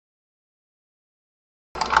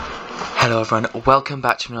Hello everyone, welcome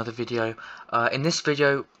back to another video. In this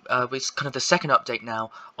video, it's kind of the second update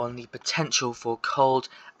now on the potential for cold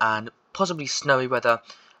and possibly snowy weather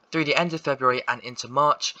through the end of February and into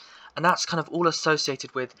March, and that's kind of all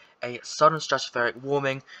associated with a sudden stratospheric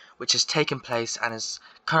warming which has taken place and is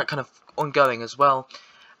kind of ongoing as well.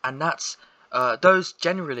 And that's those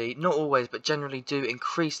generally, not always, but generally do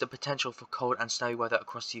increase the potential for cold and snowy weather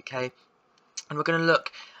across the UK. And we're going to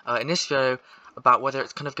look in this video about whether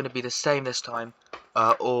it's kind of going to be the same this time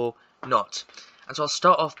or not. And so I'll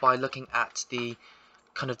start off by looking at the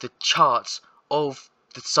kind of the charts of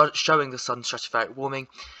the sun, showing the sudden stratospheric warming.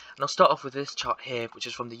 And I'll start off with this chart here, which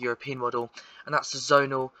is from the European model, and that's the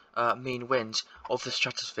zonal mean wind of the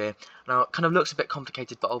stratosphere. Now it kind of looks a bit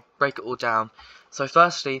complicated, but I'll break it all down. So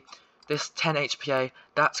firstly, this 10 HPA,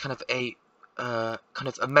 that's kind of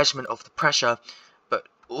a measurement of the pressure, but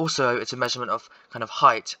also it's a measurement of kind of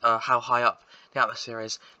height, how high up the atmosphere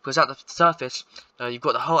is, because at the surface you've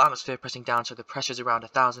got the whole atmosphere pressing down, so the pressure is around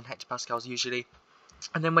 1000 hectopascals usually,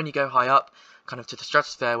 and then when you go high up kind of to the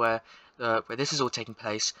stratosphere where this is all taking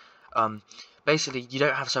place, basically you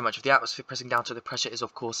don't have so much of the atmosphere pressing down, so the pressure is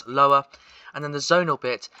of course lower. And then the zonal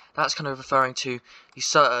bit, that's kind of referring to the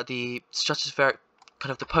stratospheric,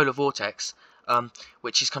 kind of the polar vortex,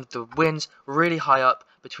 which is kind of the winds really high up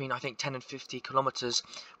between I think 10 and 50 kilometers,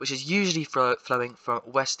 which is usually flowing from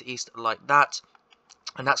west to east like that,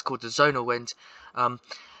 and that's called the zonal wind.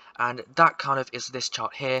 And that kind of is this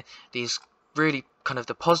chart here. These really kind of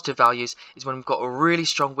the positive values is when we've got a really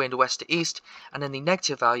strong wind west to east, and then the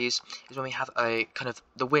negative values is when we have a kind of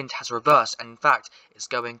the wind has reversed, and in fact it's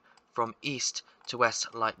going from east to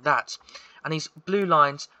west like that. And these blue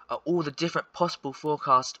lines are all the different possible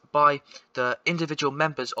forecasts by the individual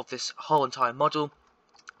members of this whole entire model.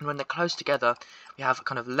 And when they're close together, we have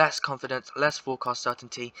kind of less confidence, less forecast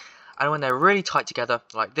certainty. And when they're really tight together,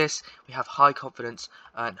 like this, we have high confidence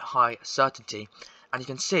and high certainty. And you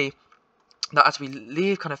can see that as we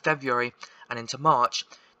leave kind of February and into March,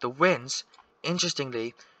 the winds,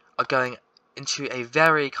 interestingly, are going into a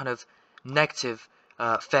very kind of negative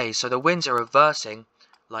phase. So the winds are reversing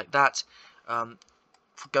like that,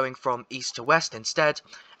 going from east to west instead,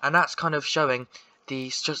 and that's kind of showing the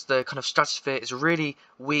kind of stratosphere is really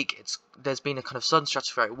weak. There's been a kind of sudden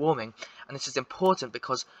stratospheric warming, and this is important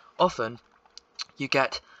because often you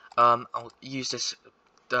get I'll use this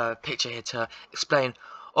picture here to explain.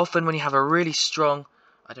 Often when you have a really strong,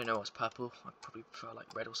 I don't know what's purple, I probably prefer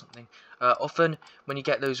like red or something. Often when you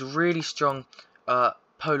get those really strong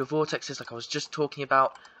polar vortexes, like I was just talking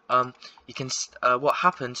about, you can what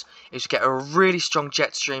happens is you get a really strong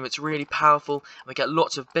jet stream. It's really powerful, and we get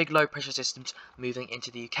lots of big low pressure systems moving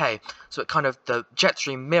into the UK. So it kind of, the jet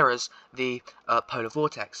stream mirrors the polar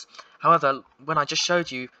vortex. However, when I just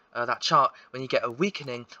showed you that chart, when you get a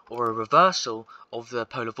weakening or a reversal of the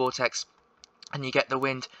polar vortex, and you get the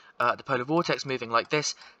wind, the polar vortex moving like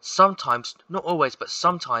this, sometimes, not always, but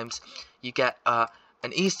sometimes you get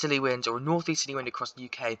an easterly wind or a northeasterly wind across the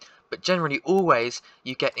UK, but generally always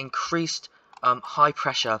you get increased high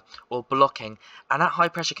pressure or blocking, and that high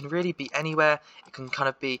pressure can really be anywhere. It can kind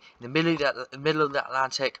of be in the middle of the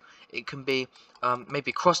Atlantic. It can be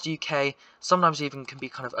maybe across the UK. Sometimes even can be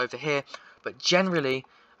kind of over here, but generally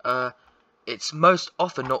it's most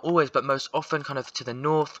often, not always, but most often kind of to the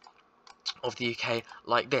north of the UK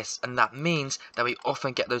like this, and that means that we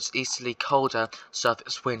often get those easterly colder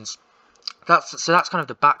surface winds. So that's kind of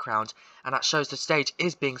the background, and that shows the stage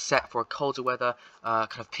is being set for a colder weather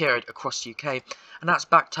kind of period across the UK, and that's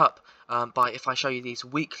backed up by, if I show you these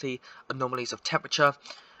weekly anomalies of temperature,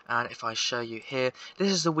 and if I show you here,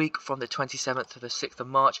 this is the week from the 27th to the 6th of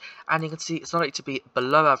March, and you can see it's likely to be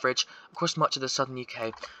below average across much of the southern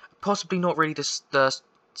UK. Possibly not really the sudden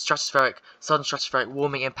stratospheric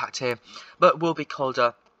warming impact here, but will be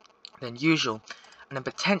colder than usual. And then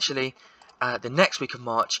potentially the next week of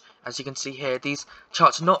March, as you can see here, these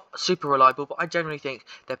charts are not super reliable, but I generally think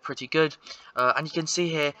they're pretty good. And you can see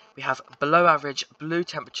here we have below average blue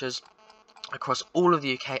temperatures across all of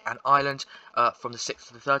the UK and Ireland from the 6th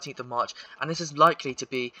to the 13th of March, and this is likely to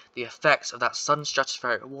be the effects of that sudden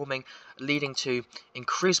stratospheric warming, leading to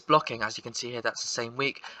increased blocking. As you can see here, that's the same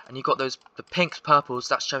week, and you've got the pinks, purples,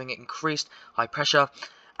 that's showing increased high pressure,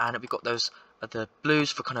 and we've got those the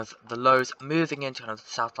blues for kind of the lows moving into kind of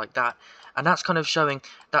the south like that, and that's kind of showing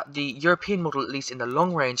that the European model, at least in the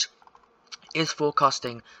long range, is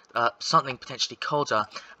forecasting something potentially colder.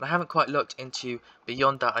 And I haven't quite looked into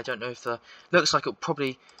beyond that. I don't know if looks like it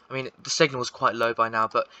probably, I mean, the signal is quite low by now,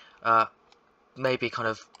 but maybe kind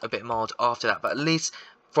of a bit mild after that. But at least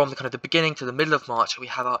from the kind of the beginning to the middle of March, we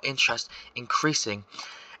have our interest increasing.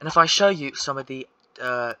 And if I show you some of the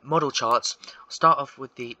model charts. I'll start off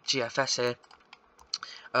with the GFS here.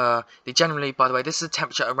 They generally, by the way, this is a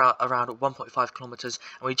temperature around 1.5 kilometers,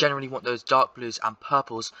 and we generally want those dark blues and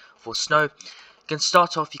purples for snow. You can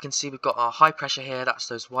start off, you can see we've got our high pressure here, that's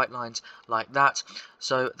those white lines like that.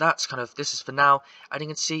 So that's kind of, this is for now, and you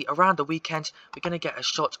can see around the weekend we're going to get a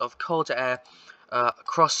shot of colder air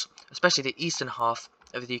across, especially the eastern half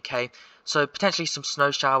of the UK. So potentially some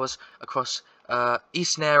snow showers across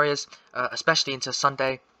eastern areas, especially into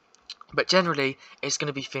Sunday. But generally, it's going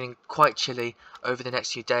to be feeling quite chilly over the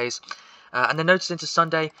next few days. And then notice into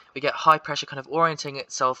Sunday, we get high pressure kind of orienting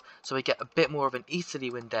itself, so we get a bit more of an easterly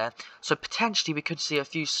wind there. So potentially we could see a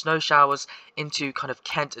few snow showers into kind of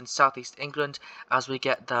Kent and southeast England as we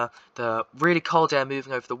get the really cold air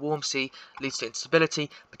moving over the warm sea, leads to instability.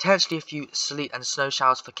 Potentially a few sleet and snow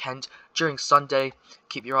showers for Kent during Sunday.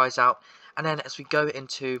 Keep your eyes out. And then as we go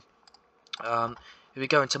into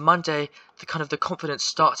Monday, the confidence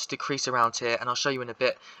starts to decrease around here, and I'll show you in a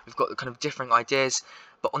bit. We've got the kind of differing ideas,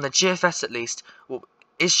 but on the GFS at least, what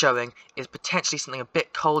is showing is potentially something a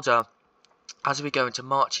bit colder as we go into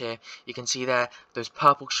March here. You can see there those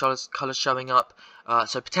purple colours showing up,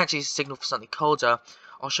 so potentially a signal for something colder.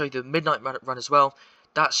 I'll show you the midnight run as well.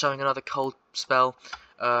 That's showing another cold spell.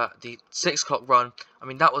 The 6 o'clock run, I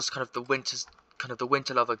mean, that was kind of the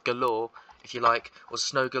winter lover galore, if you like, or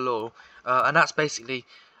snow galore, and that's basically,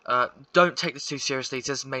 don't take this too seriously. This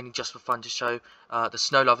is mainly just for fun to show the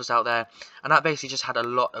snow lovers out there, and that basically just had a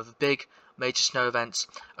lot of big major snow events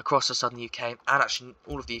across the southern UK, and actually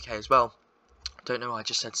all of the UK as well. Don't know why I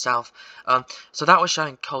just said south. So that was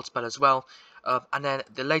showing cold spell as well, and then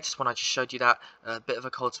the latest one I just showed you, that bit of a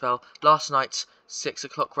cold spell. Last night's 6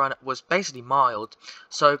 o'clock run was basically mild,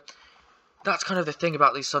 so that's kind of the thing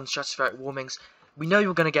about these sun stratospheric warmings. We know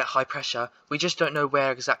you're going to get high pressure, we just don't know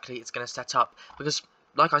where exactly it's going to set up, because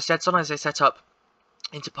like I said, sometimes they set up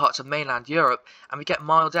into parts of mainland Europe and we get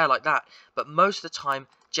mild air like that, but most of the time,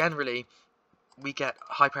 generally, we get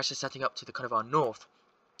high pressure setting up to the kind of our north,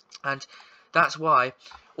 and that's why,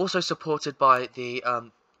 also supported by the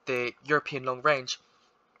European long range,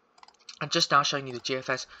 and just now showing you the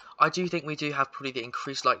GFS, I do think we do have probably the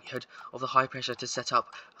increased likelihood of the high pressure to set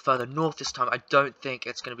up further north this time. I don't think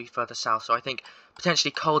it's going to be further south, so I think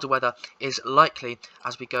potentially colder weather is likely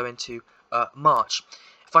as we go into March.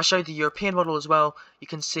 If I show the European model as well, you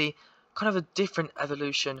can see kind of a different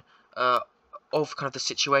evolution of kind of the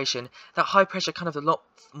situation. That high pressure kind of a lot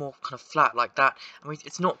more kind of flat like that. I mean,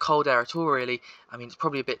 it's not cold air at all really. I mean, it's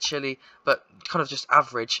probably a bit chilly, but kind of just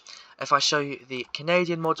average. If I show you the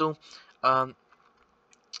Canadian model,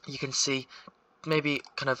 you can see maybe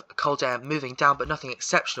kind of cold air moving down, but nothing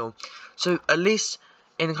exceptional. So at least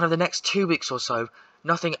in kind of the next 2 weeks or so,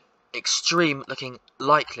 nothing extreme looking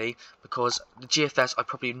likely, because the GFS, I'm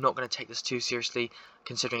probably not going to take this too seriously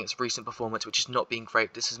considering its recent performance, which has not been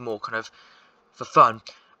great. This is more kind of for fun,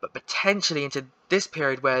 but potentially into this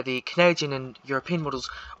period where the Canadian and European models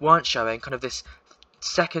weren't showing, kind of the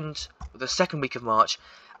second week of March,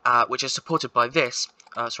 which is supported by this,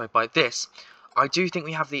 I do think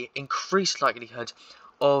we have the increased likelihood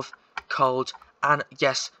of cold and,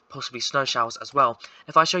 yes, possibly snow showers as well.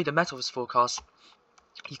 If I show you the Met Office forecast,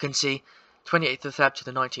 you can see 28th of Feb to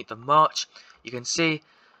the 19th of March. You can see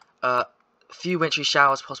a few wintry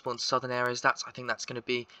showers possible in southern areas. I think that's going to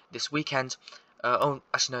be this weekend. Oh,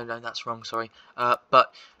 actually, no, that's wrong, sorry.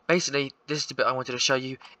 But basically, this is the bit I wanted to show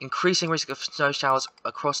you. Increasing risk of snow showers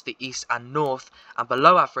across the east and north, and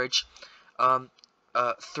below average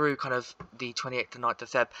through kind of the 28th to 9th of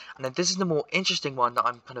Feb. And then this is the more interesting one that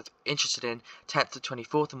I'm kind of interested in, 10th to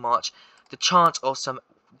 24th of March, the chance of some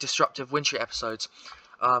disruptive wintry episodes.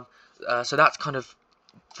 So that's kind of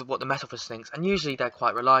what the Met Office thinks, and usually they're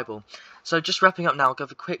quite reliable. So just wrapping up now, I'll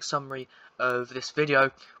give a quick summary of this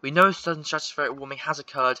video. We know southern stratospheric warming has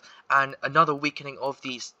occurred, and another weakening of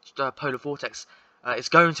the polar vortex is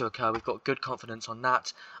going to occur. We've got good confidence on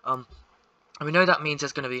that. And we know that means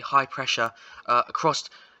there's going to be high pressure across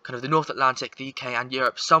kind of the North Atlantic, the UK and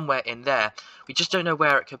Europe, somewhere in there. We just don't know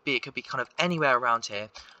where it could be. It could be kind of anywhere around here,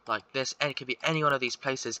 like this, and it could be any one of these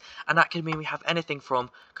places, and that could mean we have anything from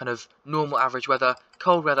kind of normal average weather,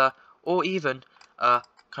 cold weather, or even kind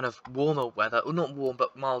of warmer weather, or not warm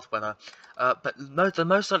but mild weather. But the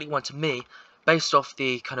most likely one to me, based off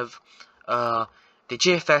the kind of the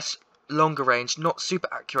GFS longer range, not super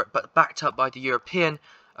accurate, but backed up by the European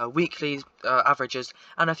weekly averages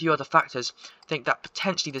and a few other factors, think that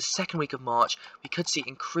potentially the second week of March we could see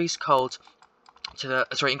increased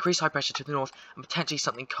increased high pressure to the north, and potentially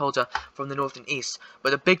something colder from the north and east. But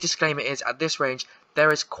the big disclaimer is, at this range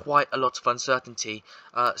there is quite a lot of uncertainty,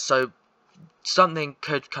 so something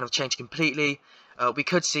could kind of change completely. We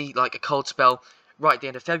could see like a cold spell right at the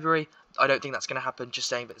end of February. I don't think that's going to happen, just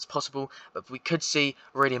saying that it's possible. But we could see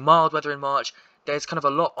really mild weather in March. There's kind of a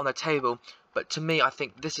lot on the table, but to me, I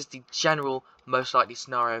think this is the general most likely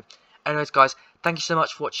scenario. Anyways, guys, thank you so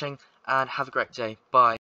much for watching, and have a great day. Bye.